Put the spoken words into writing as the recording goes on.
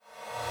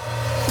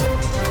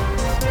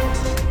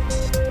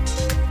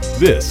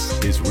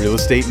This is Real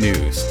Estate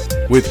News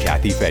with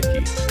Kathy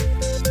Fettke.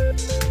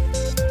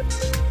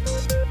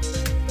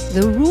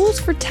 The rules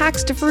for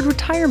tax-deferred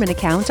retirement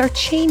accounts are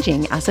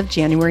changing as of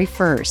January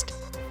 1st.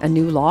 A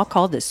new law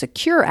called the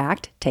Secure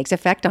Act takes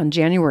effect on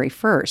January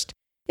 1st.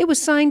 It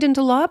was signed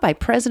into law by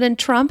President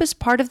Trump as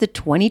part of the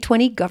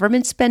 2020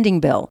 government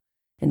spending bill.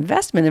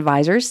 Investment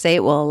advisors say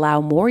it will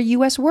allow more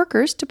U.S.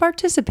 workers to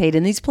participate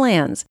in these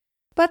plans.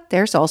 But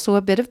there's also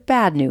a bit of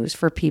bad news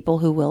for people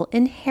who will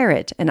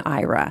inherit an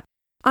IRA.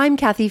 I'm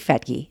Kathy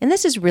Fettke, and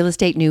this is Real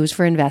Estate News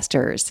for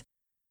Investors.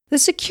 The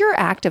Secure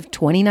Act of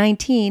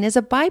 2019 is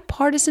a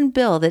bipartisan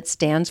bill that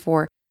stands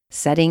for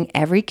setting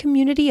every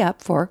community up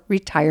for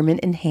retirement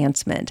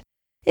enhancement.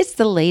 It's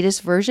the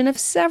latest version of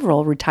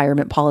several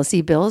retirement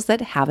policy bills that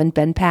haven't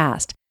been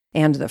passed,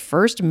 and the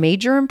first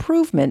major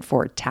improvement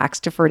for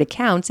tax-deferred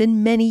accounts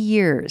in many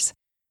years.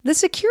 The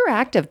Secure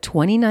Act of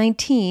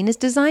 2019 is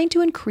designed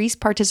to increase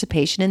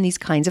participation in these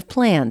kinds of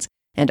plans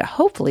and to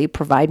hopefully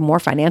provide more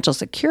financial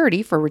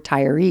security for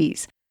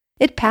retirees.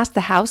 It passed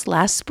the House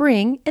last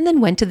spring and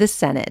then went to the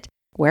Senate,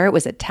 where it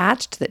was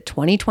attached to the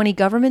 2020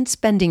 government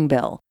spending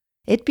bill.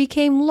 It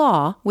became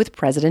law with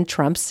President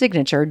Trump's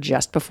signature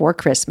just before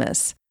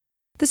Christmas.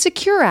 The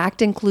Secure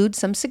Act includes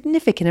some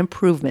significant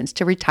improvements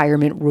to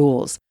retirement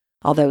rules,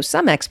 although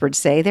some experts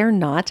say they're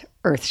not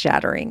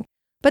earth-shattering.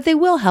 But they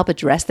will help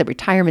address the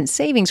retirement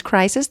savings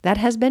crisis that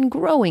has been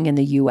growing in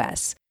the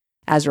U.S.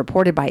 As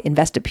reported by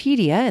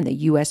Investopedia and the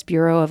U.S.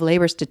 Bureau of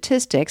Labor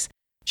Statistics,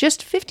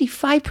 just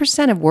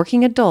 55% of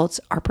working adults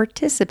are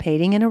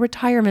participating in a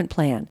retirement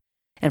plan.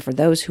 And for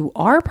those who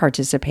are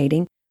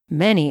participating,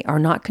 many are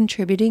not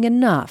contributing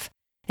enough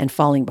and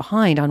falling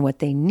behind on what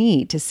they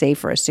need to save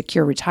for a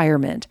secure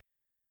retirement.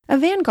 A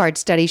Vanguard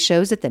study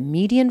shows that the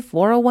median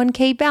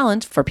 401k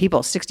balance for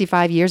people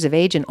 65 years of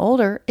age and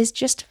older is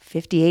just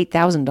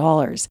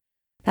 $58,000.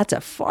 That's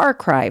a far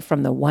cry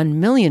from the $1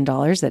 million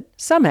that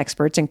some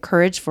experts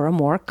encourage for a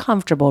more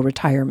comfortable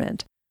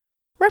retirement.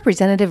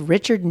 Representative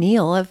Richard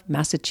Neal of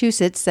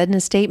Massachusetts said in a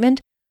statement,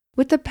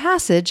 "With the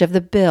passage of the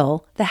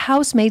bill, the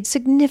House made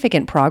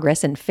significant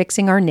progress in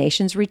fixing our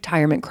nation's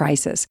retirement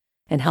crisis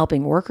and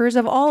helping workers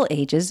of all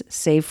ages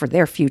save for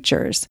their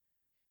futures."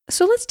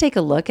 So let's take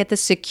a look at the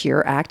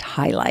Secure Act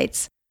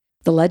highlights.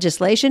 The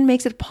legislation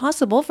makes it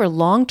possible for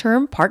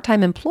long-term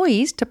part-time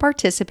employees to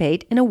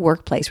participate in a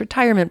workplace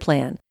retirement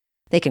plan.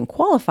 They can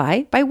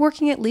qualify by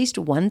working at least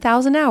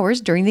 1,000 hours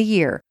during the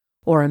year,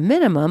 or a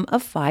minimum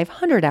of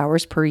 500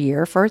 hours per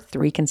year for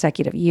 3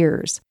 consecutive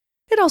years.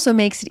 It also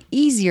makes it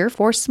easier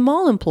for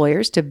small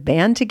employers to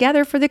band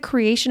together for the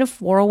creation of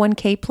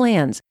 401k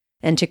plans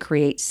and to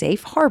create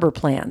safe harbor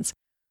plans.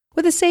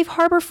 With a safe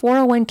harbor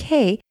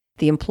 401k,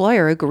 the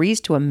employer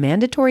agrees to a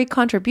mandatory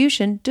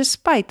contribution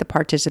despite the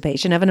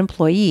participation of an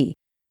employee.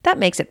 That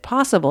makes it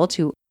possible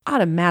to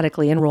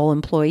automatically enroll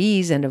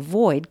employees and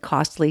avoid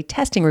costly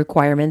testing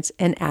requirements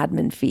and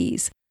admin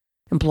fees.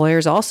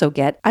 Employers also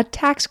get a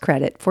tax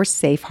credit for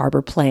safe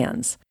harbor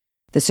plans.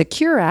 The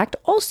Secure Act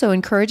also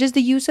encourages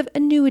the use of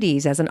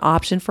annuities as an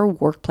option for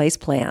workplace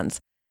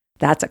plans.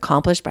 That's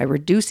accomplished by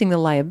reducing the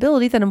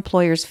liability that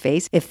employers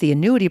face if the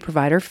annuity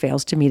provider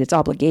fails to meet its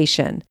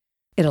obligation.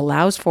 It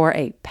allows for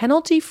a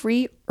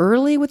penalty-free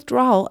early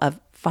withdrawal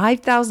of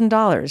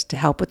 $5,000 to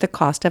help with the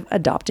cost of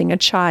adopting a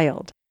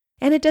child.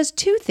 And it does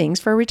 2 things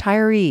for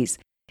retirees.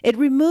 It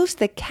removes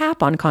the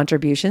cap on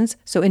contributions,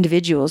 so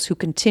individuals who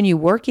continue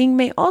working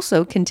may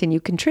also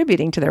continue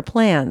contributing to their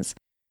plans.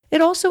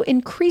 It also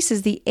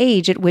increases the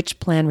age at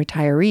which plan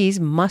retirees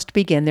must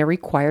begin their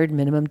required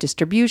minimum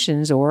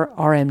distributions, or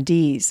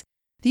RMDs.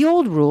 The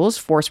old rules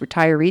force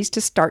retirees to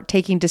start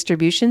taking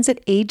distributions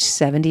at age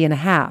 70 and a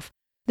half.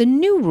 The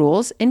new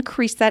rules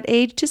increase that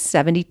age to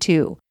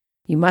 72.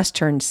 You must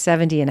turn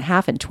 70 and a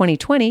half in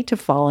 2020 to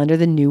fall under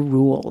the new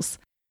rules.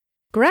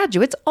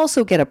 Graduates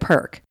also get a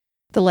perk.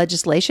 The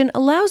legislation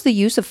allows the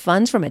use of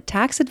funds from a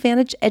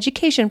tax-advantaged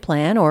education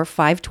plan, or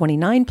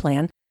 529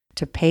 plan,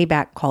 to pay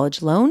back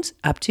college loans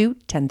up to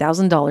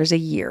 $10,000 a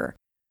year.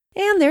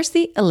 And there's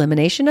the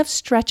elimination of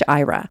Stretch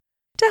IRA.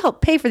 To help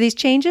pay for these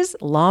changes,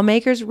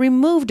 lawmakers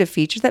removed a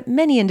feature that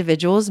many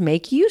individuals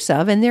make use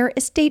of in their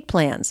estate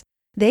plans.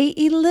 They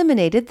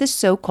eliminated the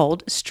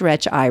so-called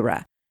Stretch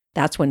IRA.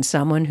 That's when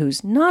someone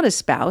who's not a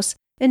spouse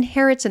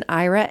inherits an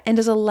IRA and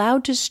is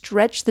allowed to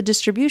stretch the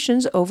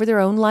distributions over their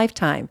own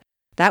lifetime.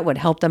 That would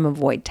help them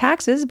avoid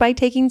taxes by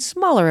taking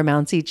smaller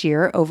amounts each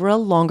year over a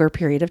longer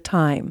period of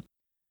time.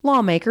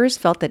 Lawmakers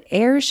felt that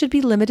heirs should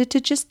be limited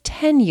to just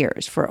 10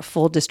 years for a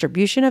full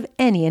distribution of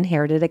any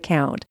inherited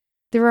account.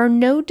 There are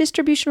no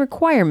distribution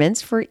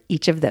requirements for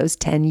each of those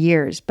 10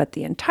 years, but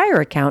the entire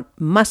account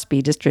must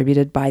be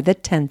distributed by the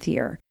 10th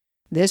year.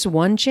 This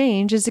one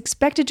change is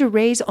expected to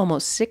raise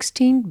almost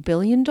 $16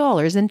 billion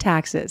in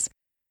taxes.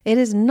 It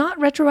is not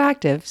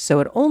retroactive, so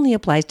it only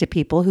applies to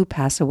people who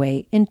pass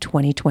away in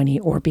 2020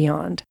 or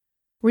beyond.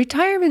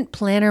 Retirement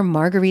planner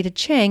Margarita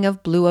Chang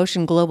of Blue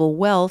Ocean Global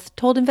Wealth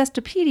told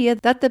Investopedia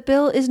that the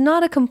bill is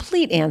not a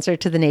complete answer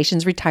to the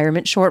nation's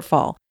retirement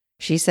shortfall.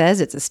 She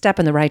says it's a step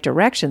in the right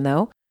direction,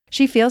 though.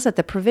 She feels that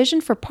the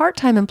provision for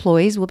part-time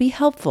employees will be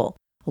helpful,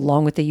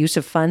 along with the use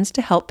of funds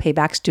to help pay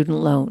back student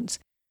loans.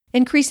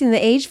 Increasing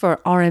the age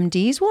for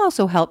RMDs will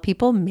also help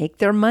people make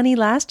their money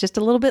last just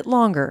a little bit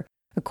longer,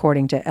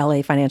 according to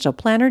LA financial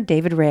planner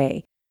David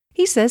Ray.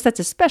 He says that's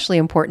especially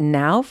important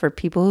now for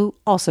people who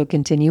also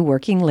continue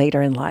working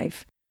later in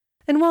life.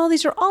 And while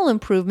these are all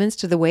improvements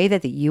to the way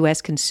that the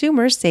U.S.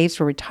 consumer saves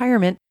for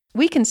retirement,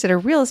 we consider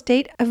real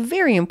estate a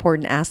very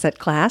important asset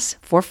class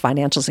for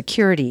financial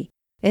security.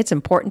 It's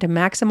important to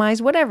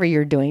maximize whatever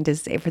you're doing to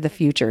save for the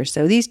future,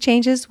 so these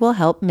changes will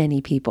help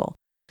many people.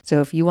 So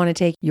if you want to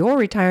take your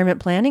retirement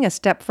planning a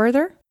step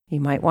further, you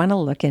might want to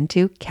look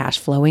into cash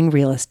flowing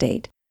real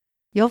estate.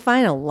 You'll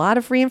find a lot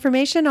of free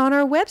information on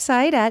our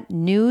website at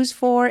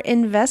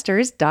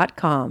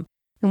newsforinvestors.com.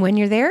 And when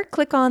you're there,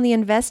 click on the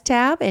Invest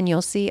tab and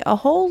you'll see a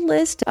whole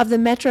list of the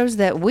metros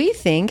that we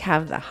think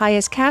have the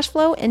highest cash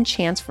flow and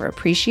chance for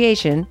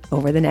appreciation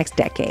over the next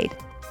decade.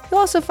 You'll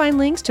also find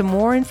links to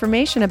more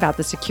information about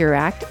the Secure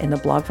Act in the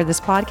blog for this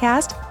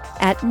podcast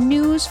at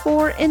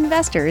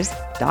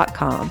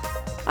newsforinvestors.com.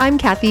 I'm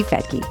Kathy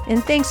Fettke,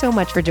 and thanks so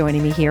much for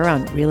joining me here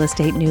on Real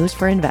Estate News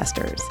for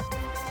Investors.